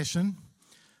passion.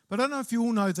 But I don't know if you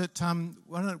all know that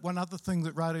one other thing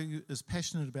that Radu is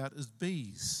passionate about is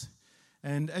bees.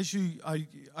 And as I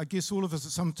guess all of us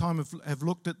at some time have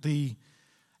looked at the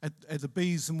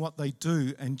bees and what they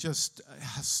do, and just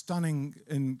stunning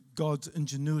in God's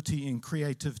ingenuity and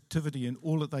creativity and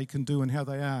all that they can do and how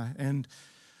they are. And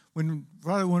when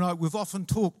Rado and I, we've often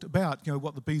talked about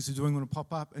what the bees are doing when it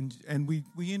pop up, and we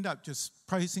end up just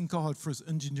praising God for His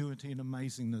ingenuity and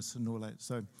amazingness and all that.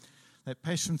 So that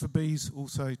passion for bees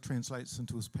also translates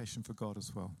into His passion for God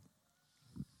as well.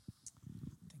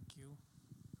 Thank you.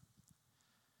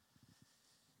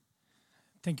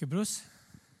 Thank you, Bruce.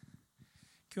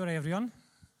 Kia ora, everyone.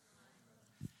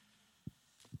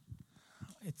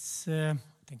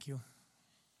 Thank you.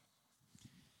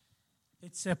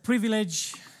 It's a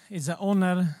privilege, it's an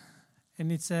honor,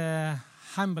 and it's a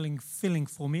humbling feeling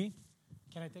for me.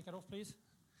 Can I take it off, please?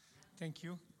 Thank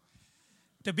you.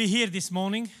 To be here this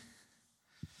morning.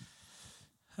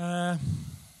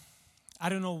 I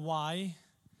don't know why,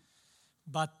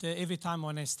 but every time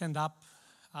when I stand up,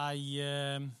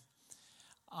 I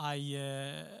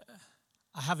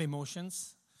have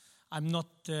emotions. I'm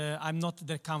not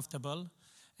that comfortable,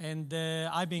 and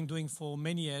I've been doing for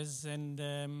many years, and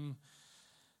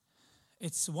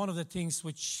it's one of the things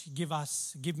which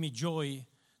give me joy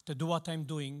to do what I'm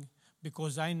doing,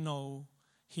 because I know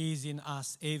He is in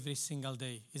us every single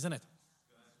day, isn't it?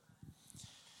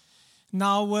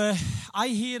 Now, I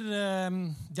hear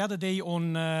the other day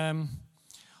on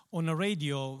the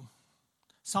radio,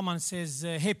 someone says,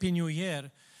 Happy New Year.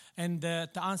 And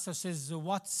the answer says,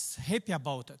 what's happy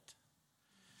about it?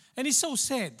 And it's so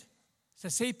sad to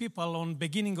say people on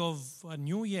beginning of a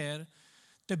new year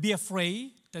to be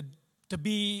afraid, to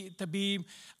be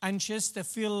anxious, to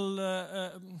feel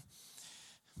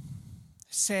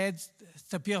sad,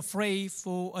 to be afraid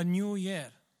for a new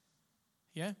year.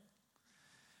 Yeah?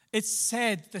 It's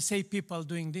sad to say people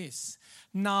doing this.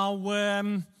 Now,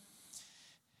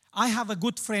 I have a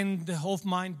good friend of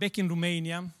mine back in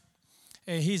Romania.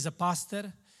 He's a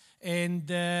pastor, and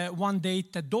one day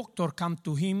the doctor came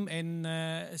to him and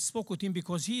spoke with him,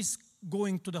 because he's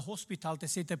going to the hospital to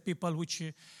see the people which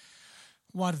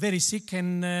were very sick,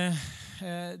 and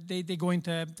they're going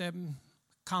to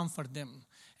comfort them.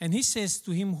 And he says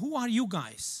to him, who are you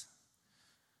guys?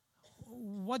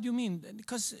 What do you mean?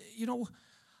 Because,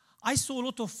 I saw a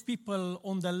lot of people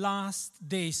on the last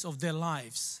days of their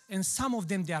lives, and some of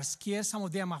them, they are scared, some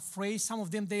of them are afraid, some of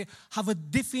them, they have a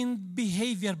different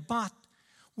behavior, but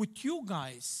with you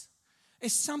guys,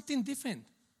 it's something different.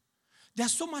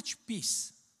 There's so much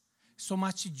peace, so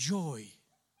much joy,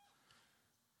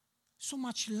 so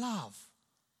much love.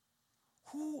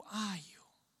 Who are you?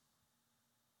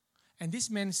 And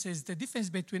this man says the difference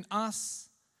between us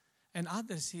and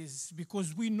others is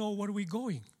because we know where we're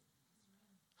going.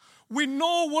 We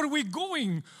know where we're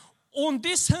going. On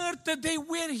this earth, today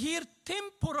we're here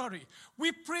temporary.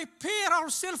 We prepare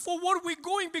ourselves for where we're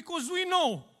going because we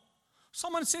know.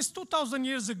 Someone says 2,000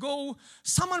 years ago,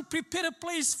 someone prepared a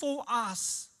place for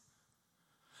us.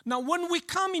 Now, when we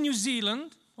come in New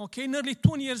Zealand, nearly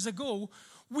 20 years ago,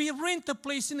 we rent a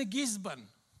place in Gisborne.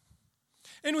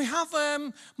 And we have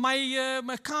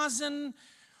my cousin.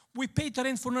 We paid the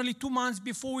rent for nearly 2 months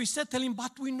before we settle in,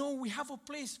 but we know we have a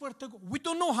place where to go. We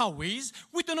don't know how it is.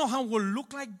 We don't know how it will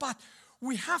look like, but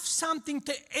we have something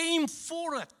to aim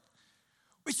for it.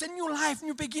 It's a new life,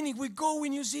 new beginning. We go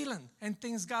in New Zealand, and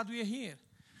thanks God we are here.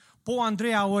 Poor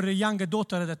Andrea, our younger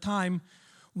daughter at the time,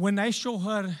 when I show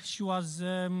her, she was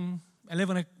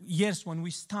 11 years when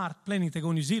we start planning to go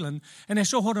to New Zealand, and I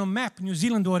show her a map, New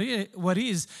Zealand, where it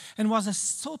is, and was a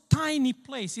so tiny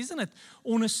place, isn't it?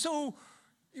 On a so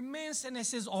immense, and I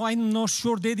says, I'm not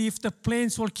sure, Daddy, if the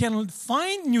planes can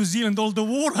find New Zealand, all the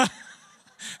water.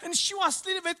 And she was a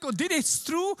little bit, Daddy, it's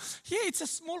true? Yeah, it's a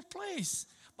small place,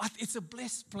 but it's a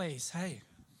blessed place, hey.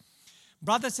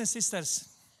 Brothers and sisters,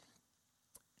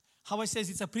 how I says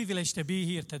it's a privilege to be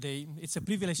here today. It's a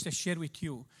privilege to share with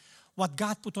you what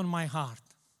God put on my heart.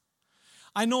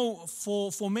 I know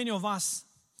for many of us,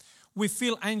 we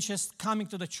feel anxious coming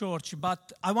to the church,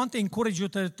 but I want to encourage you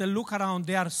to look around.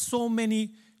 There are so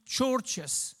many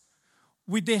churches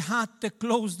where they had to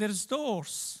close their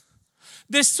doors.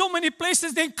 There's so many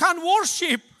places they can't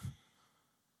worship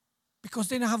because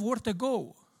they don't have where to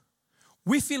go.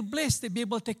 We feel blessed to be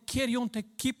able to carry on, to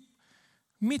keep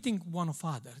meeting one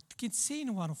another, to keep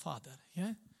seeing one another.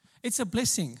 Yeah? It's a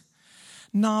blessing.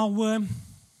 Now,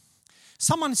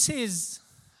 someone says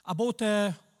about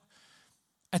a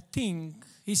thing,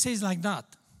 he says like that.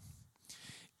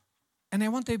 And I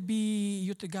want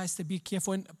you guys to be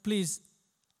careful. And please,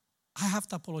 I have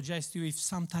to apologize to you if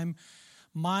sometime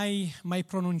My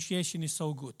pronunciation is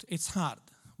so good. It's hard.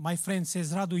 My friend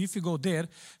says, Radu, if you go there,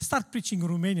 start preaching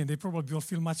Romanian. They probably will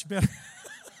feel much better.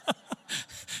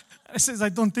 I says, I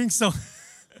don't think so.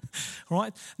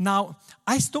 Right? Now,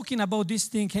 I was talking about this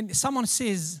thing, and someone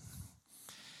says,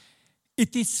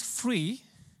 it is free,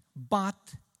 but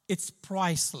it's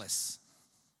priceless.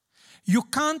 You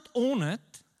can't own it,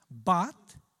 but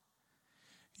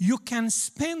you can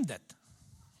spend it.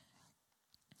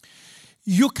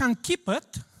 You can keep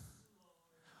it,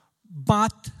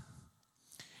 but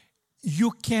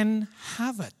you can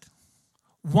have it.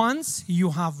 Once you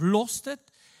have lost it,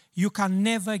 you can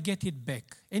never get it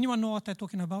back. Anyone know what I'm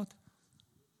talking about?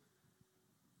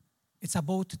 It's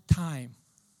about time.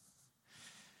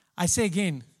 I say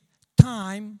again,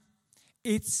 time,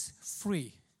 it's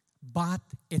free, but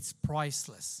it's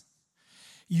priceless.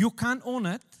 You can own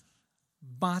it,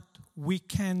 but we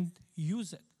can't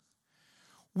use it.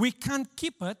 We can't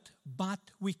keep it, but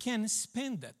we can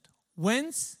spend it.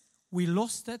 Once we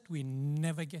lost it, we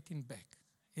never get it back,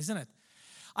 isn't it?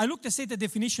 I looked to say the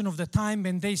definition of the time,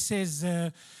 and they says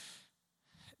there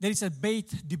is a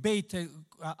debate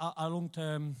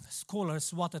among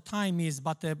scholars what a time is,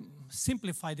 but the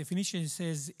simplified definition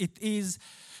says it is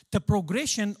the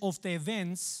progression of the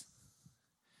events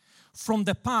from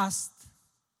the past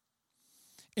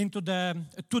to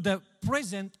the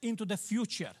present into the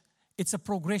future. It's a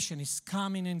progression. It's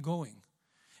coming and going.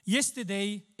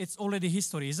 Yesterday, it's already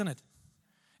history, isn't it?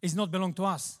 It's not belong to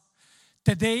us.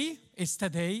 Today is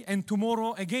today, and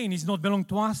tomorrow again is not belong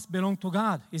to us, belong to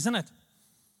God, isn't it?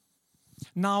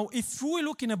 Now, if we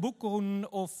look in a book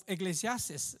of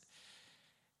Ecclesiastes,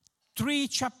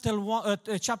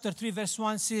 chapter 3, verse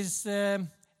 1 says,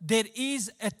 there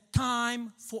is a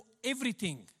time for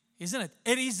everything, isn't it?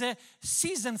 There is a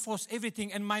season for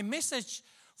everything. And my message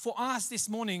for us this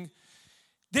morning,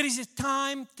 there is a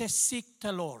time to seek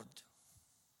the Lord.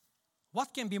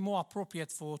 What can be more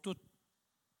appropriate for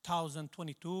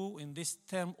 2022 in this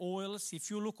term oils? If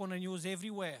you look on the news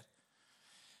everywhere,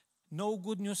 no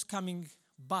good news coming,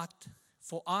 but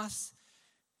for us,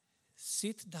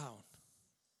 sit down.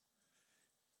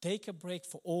 Take a break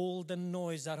for all the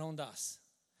noise around us.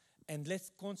 And let's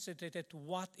concentrate at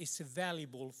what is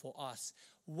valuable for us,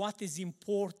 what is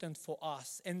important for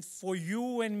us, and for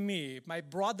you and me, my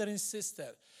brother and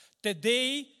sister.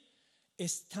 Today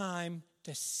is time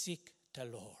to seek the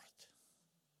Lord.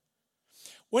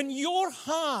 When your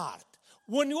heart,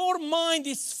 when your mind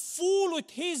is full with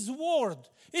His Word,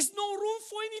 there's no room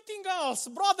for anything else,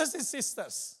 brothers and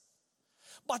sisters.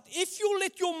 But if you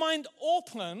let your mind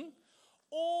open,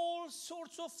 all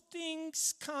sorts of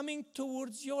things coming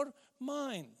towards your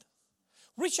mind.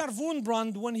 Richard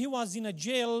Wurmbrand, when he was in a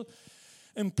jail,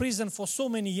 in prison for so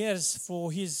many years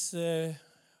for his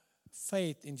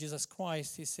faith in Jesus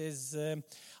Christ, he says,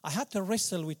 I had to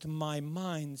wrestle with my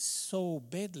mind so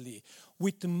badly,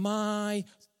 with my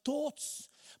thoughts,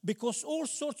 because all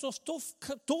sorts of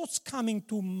thoughts coming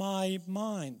to my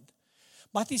mind.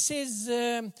 But he says,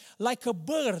 like a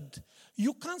bird,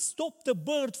 you can't stop the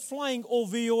bird flying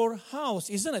over your house,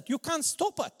 isn't it? You can't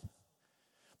stop it.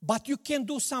 But you can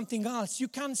do something else. You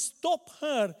can stop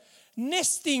her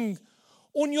nesting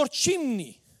on your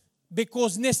chimney.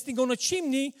 Because nesting on a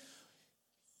chimney,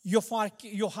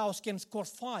 your house can score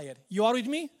fire. You are with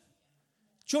me?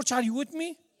 Church, are you with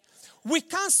me? We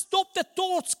can't stop the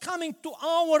thoughts coming to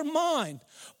our mind.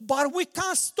 But we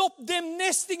can't stop them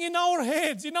nesting in our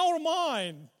heads, in our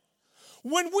mind.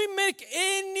 When we make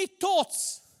any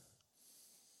thoughts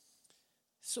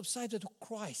subsided to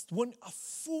Christ, when I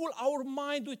fill our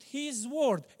mind with His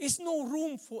Word, there's no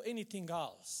room for anything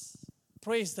else.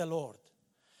 Praise the Lord.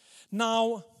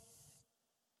 Now,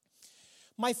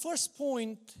 my first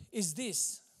point is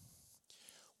this.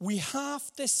 We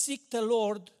have to seek the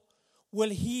Lord while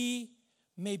He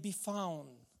may be found.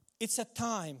 It's a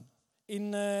time.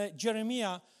 In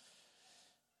Jeremiah,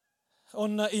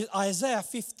 on Isaiah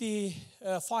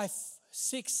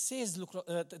 55:6 says, look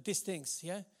these things,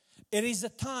 yeah? It is a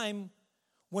time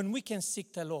when we can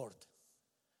seek the Lord.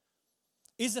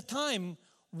 It's a time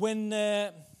when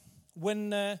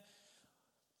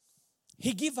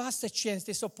He gives us a chance,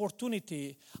 this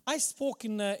opportunity. I spoke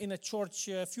in a church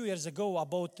a few years ago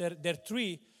about their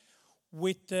tree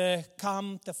with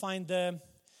come to find the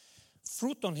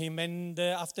fruit on him, and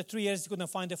after 3 years he couldn't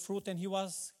find the fruit, and he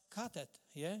was cut it.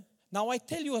 Yeah. Now I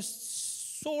tell you a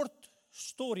short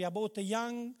story about a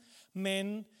young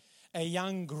man, a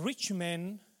young rich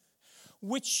man,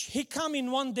 which he come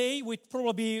in one day with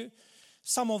probably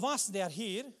some of us. They are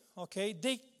here. Okay,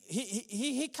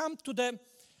 he come to the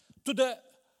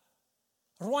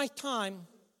right time.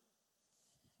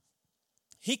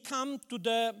 he come to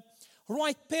the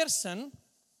right person,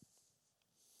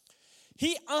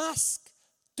 he asked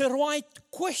the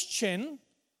right question,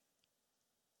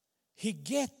 he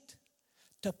get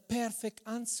the perfect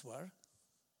answer,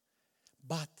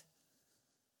 but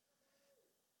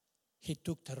he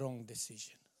took the wrong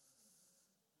decision.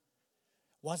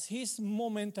 Was his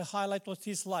moment a highlight of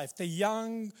his life? The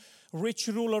young rich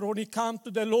ruler, when he come to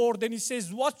the Lord and he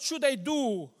says, what should I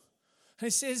do? And he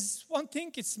says, one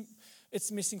thing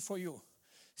it's missing for you.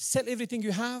 Sell everything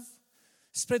you have,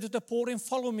 spread to the poor and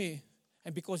follow me.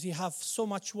 And because he have so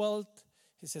much wealth,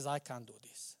 he says, I can't do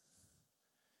this.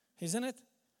 Isn't it?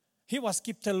 He was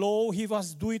kept the law, he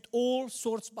was doing all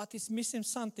sorts, but it's missing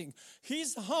something.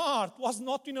 His heart was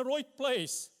not in the right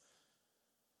place.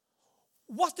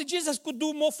 What Jesus could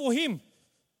do more for him?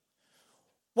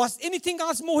 Was anything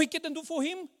else more he couldn't do for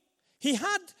him? He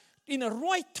had, in the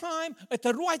right time, at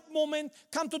the right moment,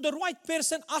 come to the right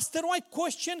person, ask the right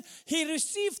question. He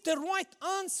received the right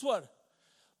answer.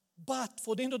 But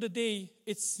for the end of the day,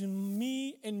 it's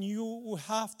me and you who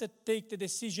have to take the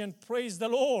decision. Praise the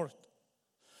Lord.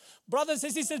 Brothers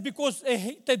and sisters, because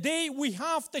today we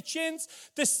have the chance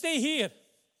to stay here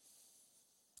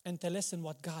and to listen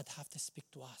what God have to speak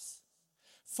to us.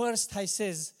 First, I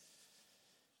says,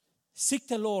 seek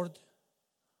the Lord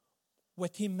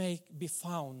what he may be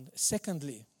found.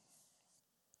 Secondly,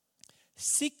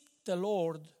 seek the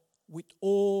Lord with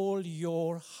all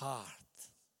your heart.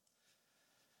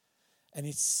 And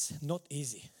it's not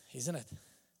easy, isn't it?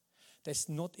 That's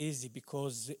not easy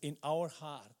because in our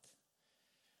heart,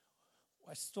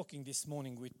 I was talking this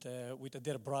morning with a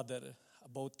dear brother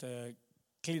about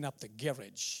clean up the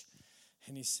garage.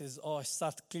 And he says, I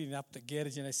start cleaning up the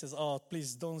garage. And I says,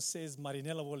 please don't say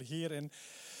Marinella will hear.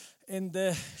 And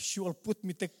she will put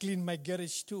me to clean my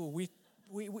garage too.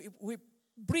 We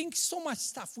bring so much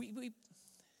stuff.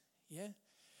 Yeah.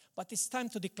 But it's time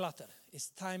to declutter.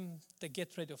 It's time to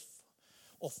get rid of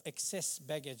excess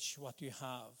baggage what you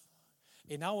have.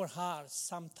 In our hearts,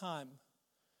 sometime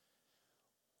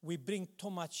we bring too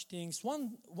much things.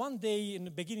 One day in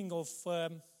the beginning of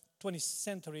 20th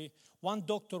century, one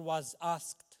doctor was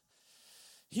asked.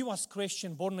 He was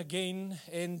Christian, born again,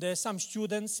 and some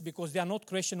students, because they are not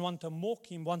Christian, want to mock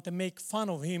him, want to make fun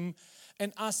of him,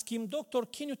 and ask him, Doctor,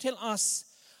 can you tell us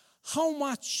how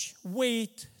much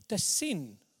weight the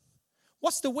sin?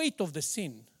 What's the weight of the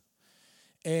sin?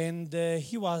 And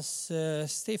he was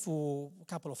stay for a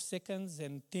couple of seconds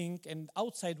and think, and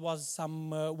outside was some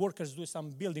workers doing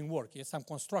some building work, some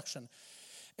construction.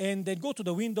 And they go to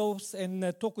the windows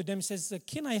and talk with them. He says,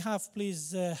 can I have,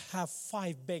 please, have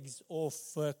 5 bags of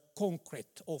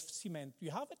concrete, of cement? You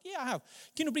have it? Yeah, I have.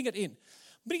 Can you bring it in?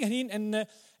 Bring it in. And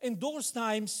in those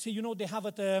times, they have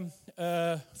it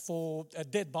for a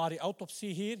dead body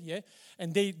autopsy here, yeah?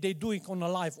 And they do it on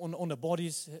alive, on the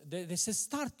bodies. They say,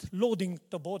 start loading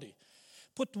the body.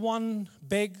 Put 1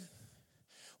 bag.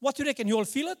 What do you reckon? You will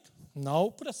feel it? No.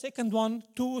 Put a second one,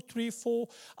 2, 3, 4.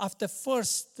 After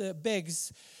first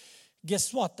bags,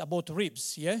 guess what about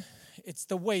ribs? Yeah, it's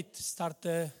the weight start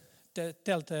to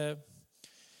tell the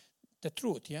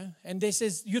truth. Yeah, and they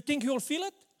says, you think you'll feel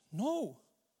it? No.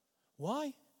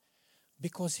 Why?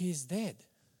 Because he's dead.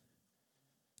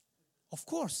 Of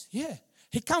course, yeah.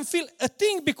 He can't feel a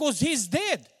thing because he's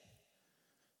dead.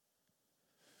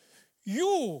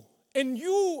 You and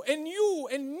you and you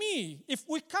and me, if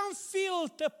we can't feel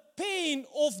the pain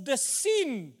of the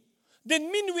sin,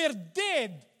 then mean we're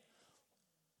dead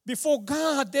before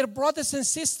God, dear brothers and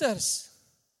sisters.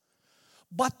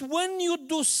 But when you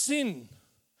do sin,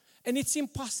 and it's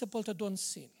impossible to don't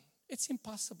sin. It's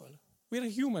impossible. We're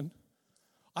human.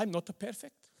 I'm not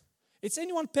perfect. Is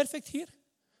anyone perfect here?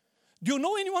 Do you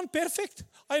know anyone perfect?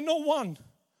 I know one.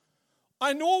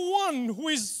 I know one who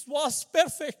was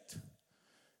perfect.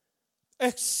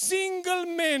 A single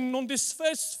man on this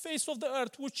first face of the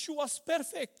earth, which was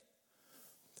perfect.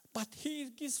 But he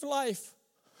gives life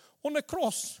on the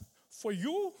cross for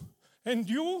you and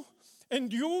you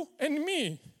and you and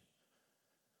me.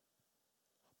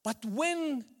 But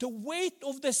when the weight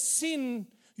of the sin,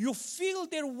 you feel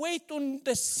their weight on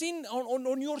the sin,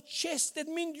 on your chest, that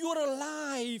means you're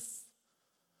alive.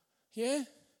 Yeah?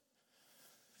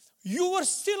 You are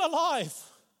still alive.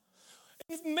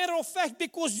 Matter of fact,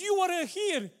 because you are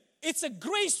here, it's a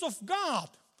grace of God.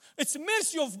 It's a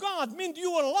mercy of God, means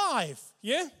you are alive.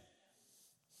 Yeah?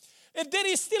 And there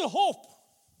is still hope.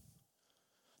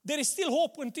 There is still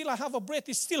hope until I have a breath.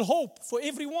 There's still hope for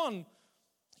everyone.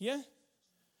 Yeah?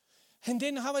 And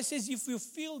then how I says, if you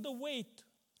feel the weight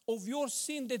of your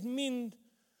sin, that means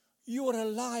you are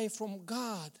alive from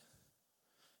God.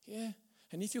 Yeah?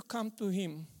 And if you come to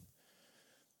Him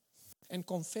and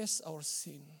confess our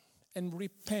sin and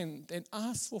repent and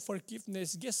ask for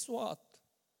forgiveness, guess what?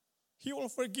 He will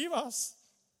forgive us.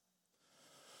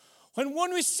 And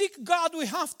when we seek God, we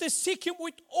have to seek Him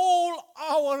with all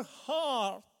our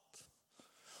heart.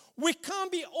 We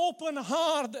can't be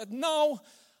open-hearted. Now,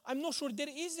 I'm not sure there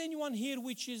is anyone here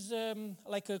which is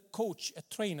like a coach, a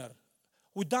trainer,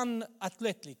 who done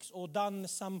athletics or done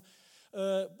some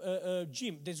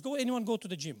gym. Anyone go to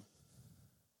the gym?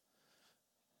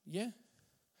 Yeah?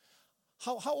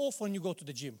 How often you go to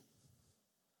the gym?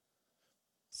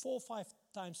 4 or 5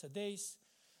 times a day?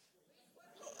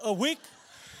 A week?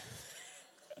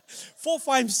 4 or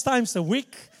 5 times a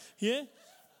week? Yeah?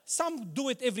 Some do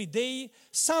it every day.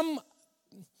 Some,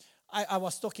 I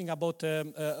was talking about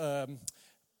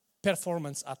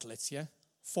performance athletes, yeah?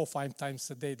 4 or 5 times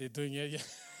a day they're doing it, yeah?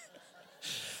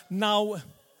 Now,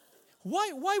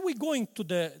 why we going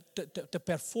to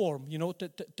perform,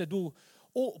 to do,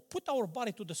 or put our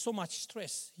body to so much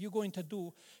stress you're going to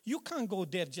do? You can't go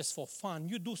there just for fun.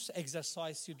 You do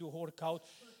exercise, you do workout.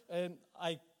 And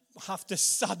I have to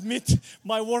admit,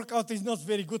 my workout is not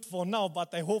very good for now,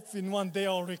 but I hope in one day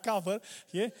I'll recover.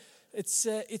 Yeah,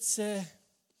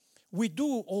 we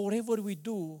do, or whatever we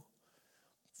do,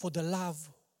 for the love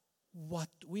what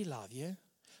we love. Yeah,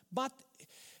 but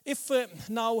if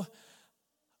now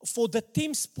for the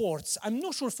team sports, I'm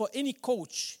not sure for any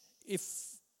coach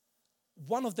if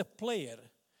one of the player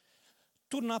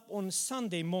turn up on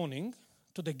Sunday morning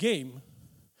to the game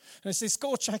and says,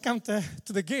 "Coach, I come to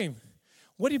the game.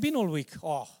 Where have you been all week?"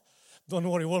 "Oh, don't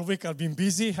worry, all week I've been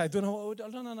busy. I don't know."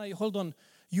 No, hold on.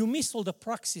 You missed all the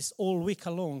practice all week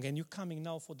long and you're coming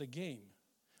now for the game.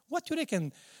 What do you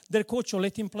reckon? Their coach will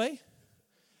let him play?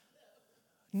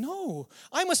 No.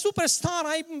 I'm a superstar.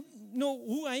 I know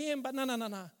who I am, but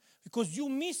no. Because you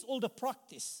miss all the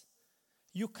practice.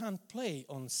 You can't play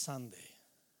on Sunday.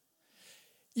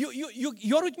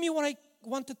 You're with me where I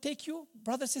want to take you,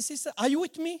 brothers and sisters? Are you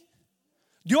with me?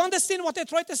 Do you understand what I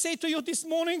tried to say to you this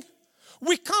morning?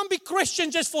 We can't be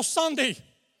Christian just for Sunday.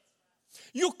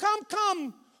 You can't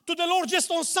come to the Lord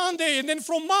just on Sunday and then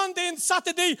from Monday and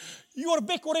Saturday you are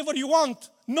back wherever you want.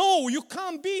 No, you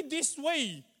can't be this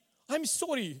way. I'm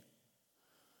sorry.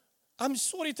 I'm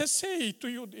sorry to say to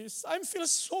you this. I feel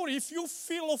sorry if you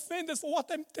feel offended for what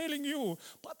I'm telling you.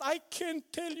 But I can't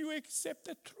tell you except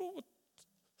the truth.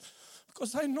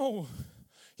 Because I know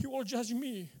you will judge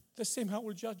me the same I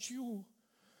will judge you.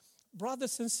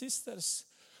 Brothers and sisters,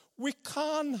 we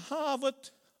can't have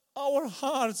our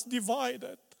hearts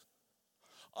divided.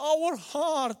 Our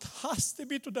heart has to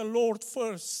be to the Lord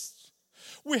first.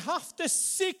 We have to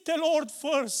seek the Lord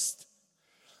first.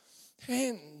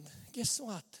 And guess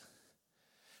what?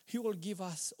 He will give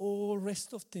us all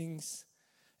rest of things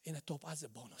in the top as a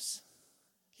bonus.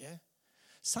 Yeah?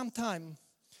 Sometime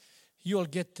you'll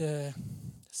get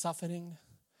suffering.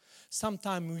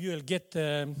 Sometime you'll get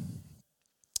to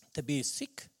be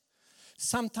sick.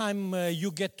 Sometime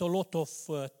you get a lot of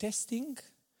testing.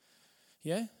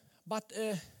 Yeah? But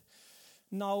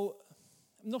now,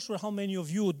 I'm not sure how many of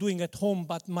you are doing at home,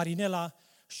 but Marinella,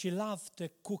 she loved to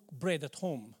cook bread at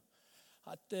home.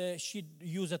 She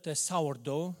used a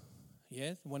sourdough,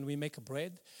 yeah, when we make a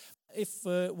bread.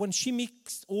 When she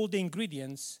mixed all the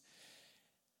ingredients,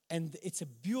 and it's a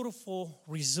beautiful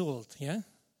result, yeah?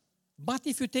 But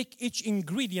if you take each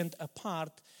ingredient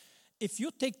apart, if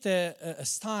you take the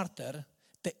starter,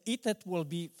 the eat it will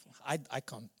be, I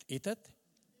can't eat it.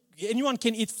 Anyone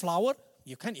can eat flour?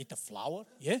 You can eat the flour,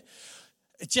 yeah?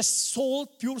 Just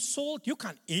salt, pure salt, you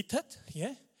can't eat it,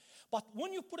 yeah? But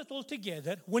when you put it all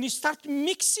together, when you start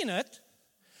mixing it,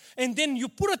 and then you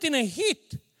put it in a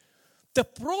heat, the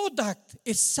product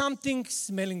is something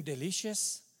smelling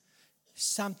delicious,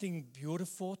 something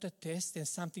beautiful to taste, and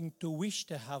something to wish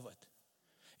to have it.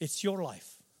 It's your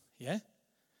life, yeah?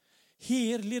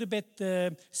 Here, a little bit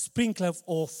sprinkle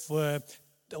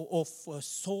of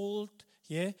salt,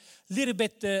 yeah? Little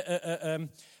bit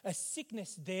a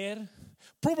sickness there.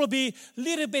 Probably a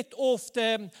little bit of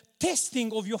the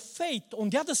testing of your faith on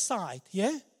the other side,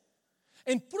 yeah?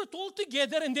 And put it all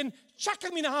together and then chuck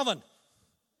them in the oven.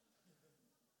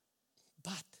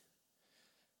 But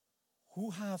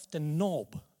who have the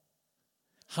knob?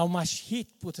 How much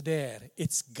heat put there?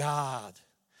 It's God.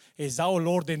 It's our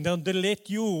Lord, and don't let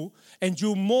you and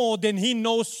you more than He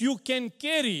knows you can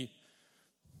carry.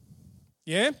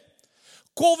 Yeah?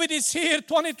 COVID is here,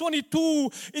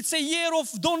 2022. It's a year of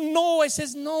don't know. It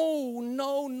says,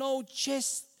 no,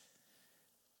 just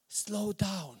slow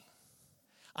down.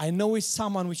 I know it's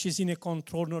someone which is in a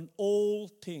control on all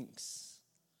things.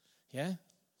 Yeah?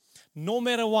 No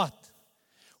matter what,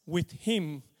 with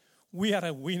Him, We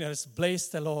are winners. Bless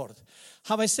the Lord.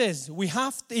 How I says,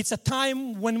 it's a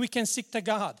time when we can seek the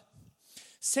God.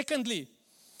 Secondly,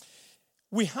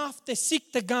 we have to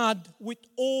seek the God with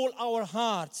all our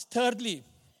hearts. Thirdly,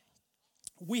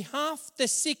 we have to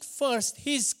seek first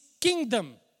His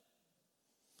kingdom.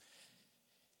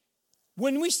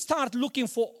 When we start looking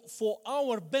for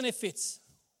our benefits,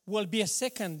 will be a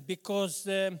second, because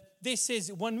they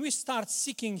says when we start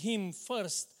seeking Him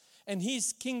first and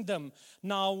His kingdom.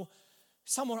 Now,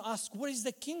 someone asked, where is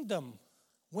the kingdom?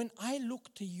 When I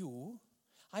look to you,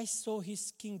 I saw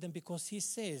His kingdom, because He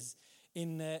says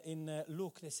in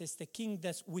Luke, it says the kingdom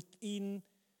that's within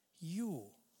you,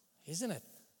 isn't it?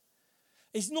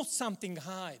 It's not something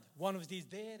hide. One of these,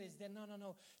 there is there.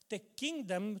 No. The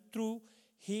kingdom through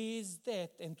His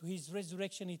death and to His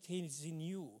resurrection, it is in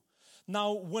you.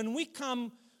 Now, when we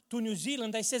come to New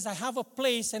Zealand, I says, I have a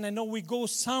place and I know we go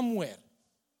somewhere.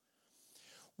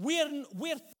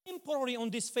 We're temporary on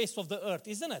this face of the earth,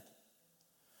 isn't it?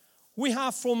 We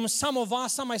have from some of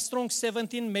us, some are strong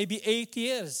 17, maybe 8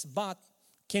 years, but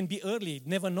can be early,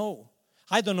 never know.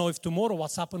 I don't know if tomorrow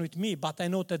what's happened with me, but I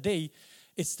know today,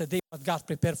 it's the day what God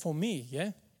prepared for me,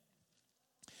 yeah?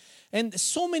 And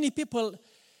so many people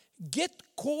get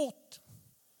caught,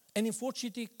 and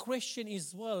unfortunately, Christian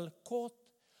as well, caught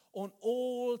on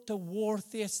all the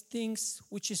worthiest things,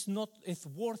 which is not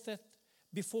worth it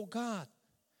before God.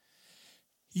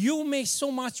 You make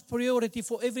so much priority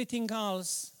for everything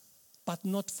else, but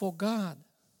not for God.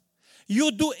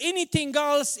 You do anything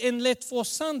else and let for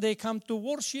Sunday come to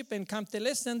worship and come to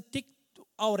lesson, take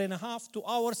 1.5 hours, 2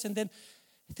 hours, and then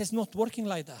it is not working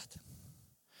like that.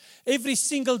 Every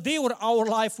single day of our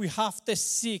life, we have to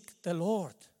seek the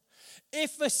Lord.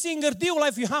 If a single day of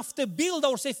life, we have to build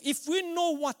ourselves. If we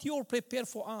know what you're prepared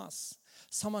for us,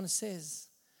 someone says,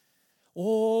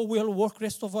 oh, we'll work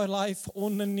rest of our life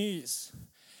on the knees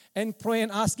and pray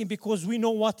and ask Him, because we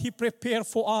know what He prepared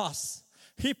for us.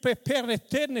 He prepared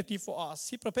eternity for us.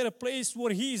 He prepared a place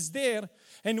where He is there,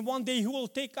 and one day He will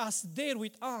take us there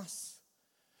with us.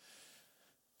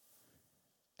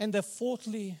 And the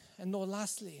fourthly, and no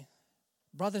lastly,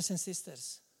 brothers and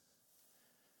sisters,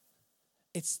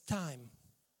 it's time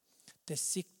to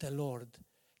seek the Lord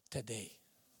today.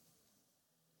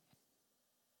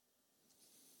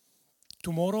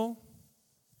 Tomorrow,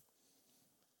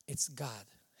 it's God's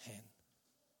hand.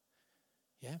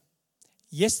 Yeah?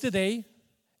 Yesterday,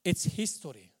 it's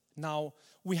history. Now,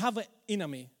 we have an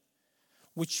enemy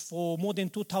which for more than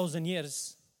 2,000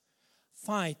 years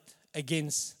fight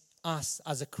against us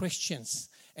as a Christians.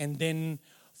 And then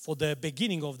for the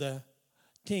beginning of the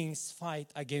things, fight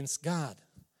against God.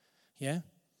 Yeah?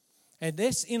 And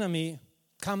this enemy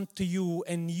come to you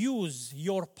and use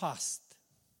your past.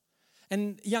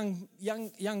 And young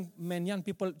men, young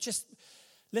people, just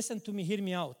listen to me, hear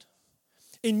me out.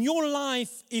 In your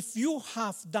life, if you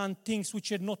have done things which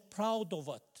you're not proud of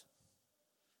it,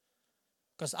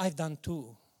 because I've done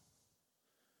too,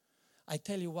 I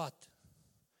tell you what,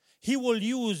 He will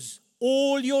use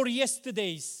all your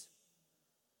yesterdays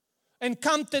and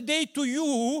come today to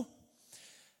you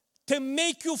to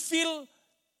make you feel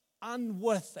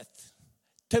unworth it,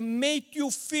 to make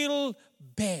you feel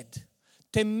bad,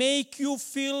 to make you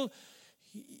feel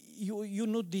you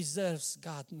not deserves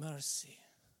God's mercy.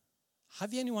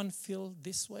 Have anyone feel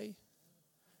this way?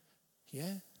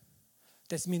 Yeah?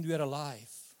 That means we are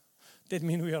alive. That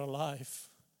means we are alive.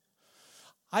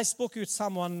 I spoke with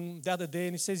someone the other day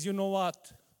and he says, you know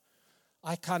what?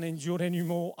 I can't endure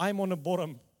anymore. I'm on the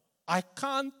bottom. I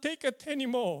can't take it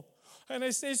anymore. And I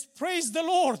says, praise the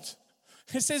Lord.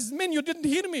 He says, man, you didn't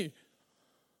hear me.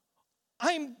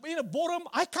 I'm in a bottom.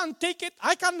 I can't take it.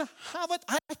 I can't have it.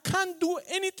 I can't do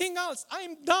anything else.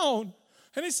 I'm down.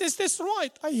 And he says, that's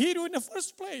right. I hear you in the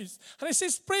first place. And I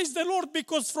says, praise the Lord,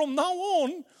 because from now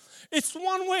on, it's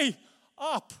one way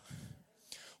up.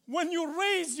 When you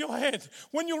raise your head,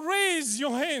 when you raise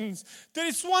your hands, there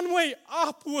is one way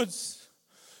upwards.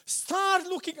 Start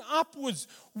looking upwards.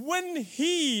 When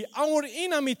our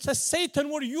enemy, Satan,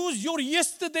 will use your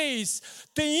yesterdays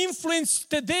to influence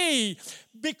today,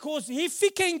 because if he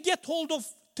can get hold of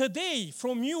today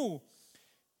from you,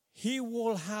 he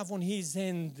will have on his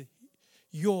hand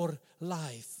your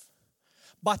life.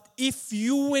 But if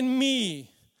you and me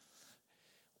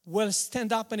will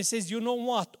stand up and he says, you know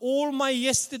what, all my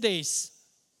yesterdays,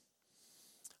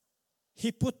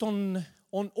 he put on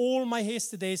all my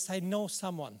yesterdays, I know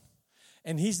someone,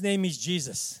 and his name is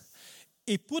Jesus.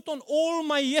 He put on all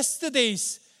my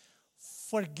yesterdays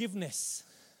forgiveness.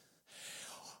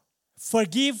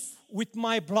 Forgive with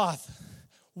my blood.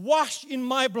 Wash in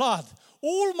my blood.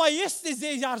 all my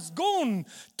yesterdays are gone.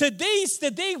 Today is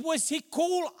the day when He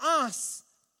called us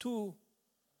to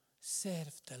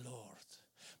serve the Lord.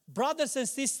 Brothers and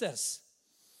sisters,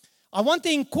 I want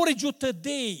to encourage you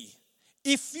today.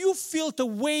 If you feel the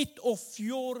weight of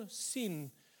your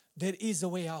sin, there is a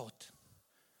way out.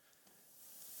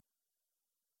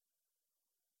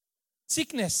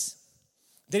 Sickness,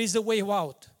 there is a way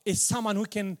out. It's someone who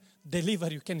can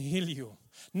deliver you, can heal you.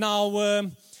 Now,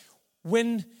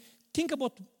 think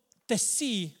about the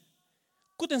sea,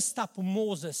 couldn't stop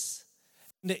Moses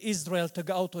and Israel to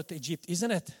go out of Egypt,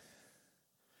 isn't it?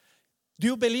 Do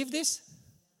you believe this?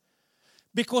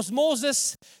 Because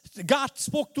God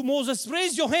spoke to Moses,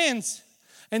 raise your hands,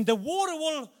 and the water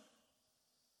will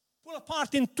pull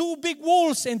apart in two big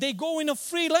walls, and they go in a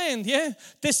free land, yeah?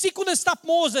 The sea couldn't stop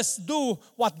Moses do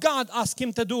what God asked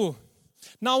him to do.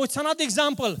 Now, it's another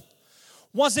example.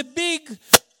 Was a big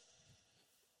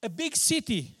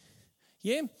city,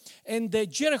 yeah? And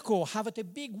Jericho have the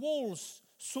big walls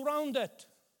surrounded,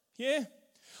 yeah?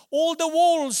 All the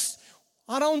walls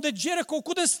around the Jericho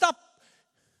couldn't stop.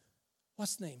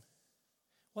 What's his name?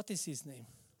 What is his name?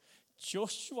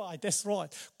 Joshua, that's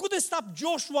right. Couldn't stop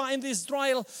Joshua and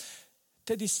Israel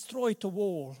to destroy the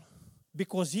wall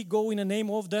because he go in the name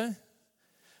of the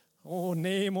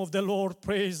name of the Lord.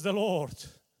 Praise the Lord.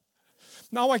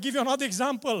 Now I give you another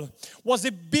example. Was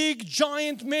a big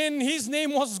giant man. His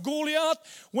name was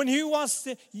Goliath. When he was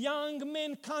a young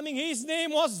man coming, his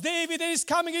name was David. And he's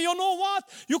coming. You know what?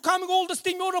 You coming all this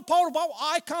thing, all the power. But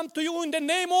I come to you in the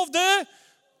name of the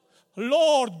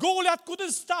Lord. Goliath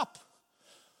couldn't stop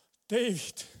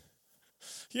David.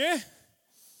 Yeah?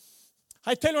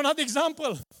 I tell you another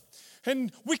example.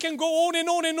 And we can go on and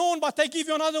on and on, but I give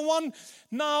you another one.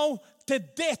 Now, the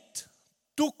death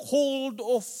took hold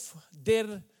of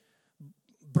their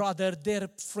brother, their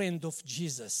friend of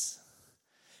Jesus.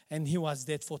 And he was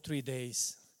dead for 3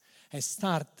 days. And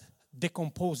start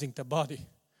decomposing the body.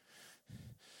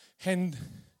 And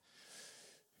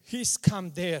he's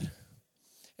come there.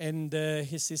 And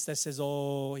his sister says,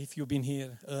 oh, if you've been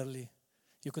here early,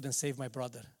 you couldn't save my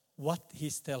brother. What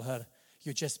he's tell her,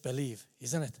 you just believe,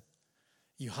 isn't it?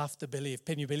 You have to believe.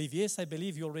 Can you believe? Yes, I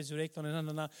believe you'll resurrect.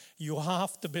 No. You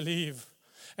have to believe.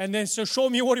 And then so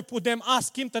show me where he put them.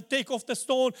 Ask him to take off the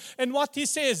stone. And what he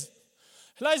says,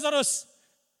 Lazarus,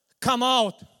 come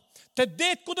out. The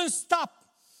death couldn't stop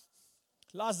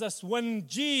Lazarus when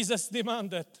Jesus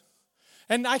demanded.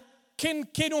 And I can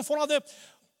carry on for other.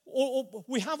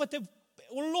 We have a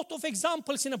lot of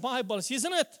examples in the Bible,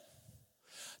 isn't it?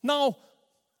 Now,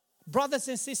 brothers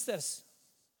and sisters,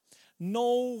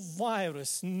 no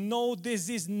virus, no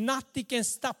disease, nothing can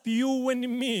stop you and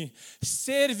me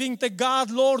serving the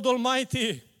God, Lord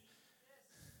Almighty.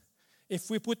 If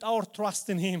we put our trust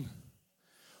in Him,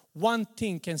 one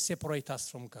thing can separate us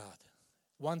from God.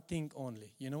 One thing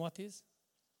only. You know what is?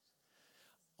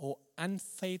 Oh,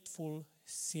 unfaithful,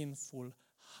 sinful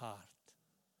heart.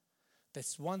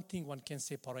 That's one thing one can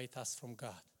separate us from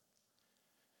God.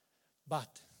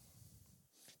 But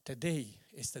today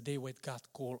is the day when God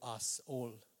called us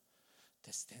all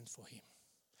to stand for Him.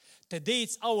 Today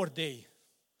it's our day.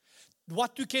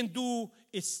 What you can do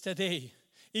is today.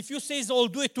 If you say, I'll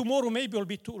do it tomorrow, maybe it'll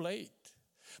be too late.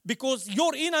 Because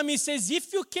your enemy says,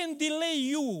 if you can delay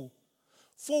you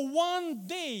for one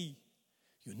day,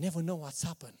 you never know what's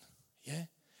happened. Yeah?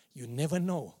 You never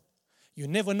know. You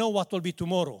never know what will be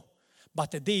tomorrow.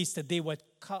 But today is the day when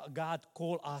God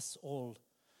called us all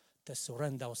to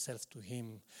surrender ourselves to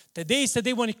Him. Today is the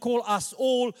day when He called us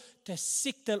all to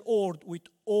seek the Lord with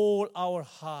all our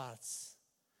hearts.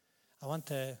 I want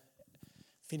to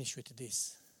finish with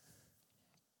this.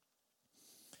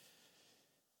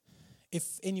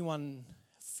 If anyone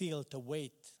feels the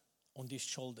weight on this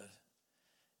shoulder,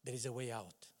 there is a way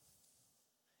out.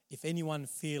 If anyone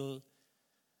feels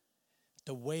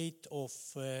the weight of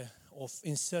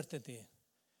uncertainty,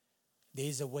 there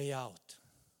is a way out.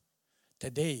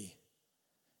 Today,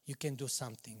 you can do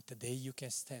something. Today, you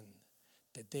can stand.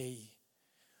 Today,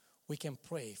 we can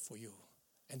pray for you,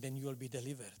 and then you will be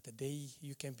delivered. Today,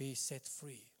 you can be set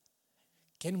free.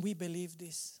 Can we believe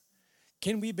this?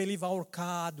 Can we believe our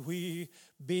God? We've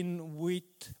been with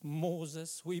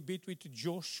Moses. We've been with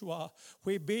Joshua.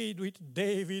 We've been with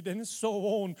David and so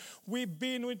on. We've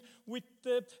been with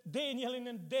Daniel in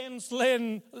a dense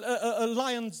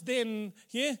lion's den.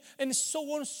 Yeah? And so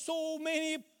on. So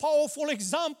many powerful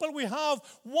examples we have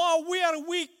while we are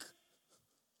weak.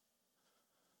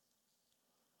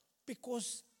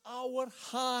 Because our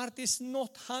heart is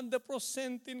not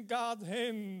 100% in God's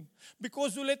hand.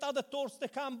 Because we let other thoughts to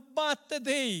come. But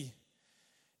today,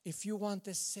 if you want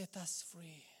to set us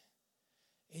free,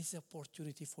 It's an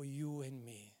opportunity for you and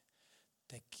me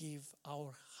to give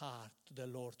our heart to the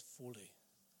Lord fully.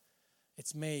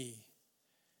 It's May.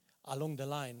 Along the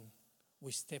line,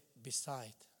 we step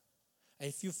beside.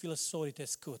 If you feel sorry,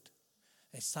 that's good.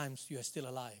 At times you are still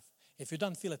alive. If you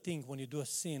don't feel a thing when you do a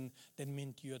sin, that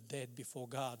means you're dead before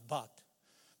God. But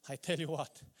I tell you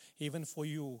what, even for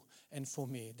you and for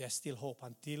me, there's still hope.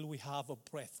 Until we have a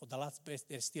breath, for the last breath,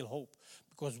 there's still hope.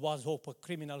 Because was hope, a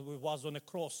criminal who was on a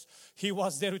cross. He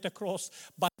was there with a cross,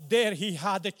 but there he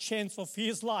had a chance of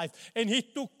his life, and he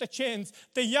took the chance.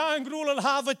 The young ruler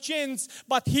have a chance,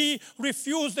 but he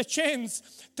refused the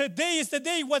chance. Today is the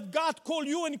day what God called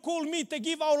you and called me to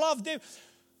give our love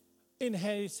in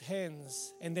his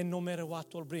hands. And then no matter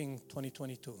what will bring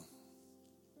 2022,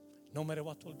 no matter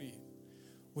what will be,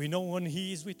 we know when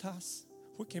he is with us,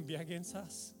 who can be against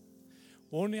us?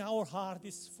 Only our heart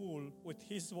is full with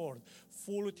his word,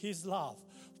 full with his love,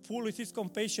 full with his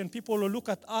compassion. People will look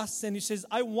at us and he says,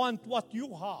 I want what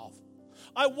you have.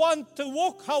 I want to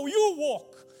walk how you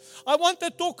walk. I want to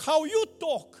talk how you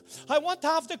talk. I want to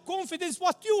have the confidence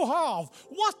what you have.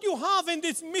 What you have and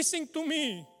it's missing to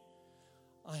me.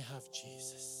 I have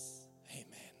Jesus.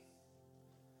 Amen.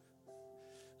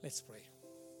 Let's pray.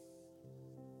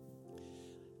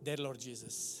 Dear Lord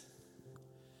Jesus,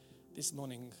 this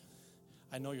morning,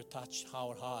 I know you touch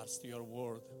our hearts to your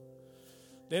word.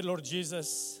 Dear Lord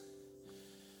Jesus,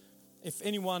 if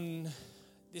anyone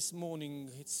this morning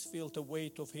it's felt the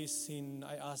weight of his sin,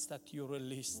 I ask that you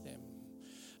release them.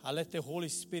 I let the Holy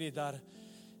Spirit that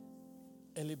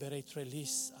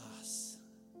release us.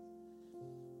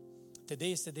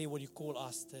 Today is the day where you call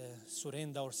us to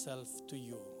surrender ourselves to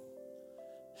you.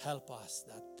 Help us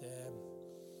that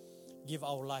give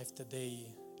our life today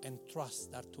and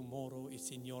trust that tomorrow is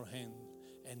in your hand.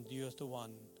 And you are the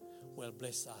one will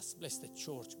bless us. Bless the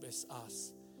church, bless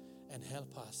us, and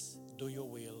help us do your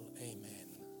will. Amen.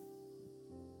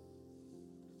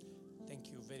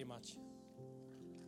 Thank you very much.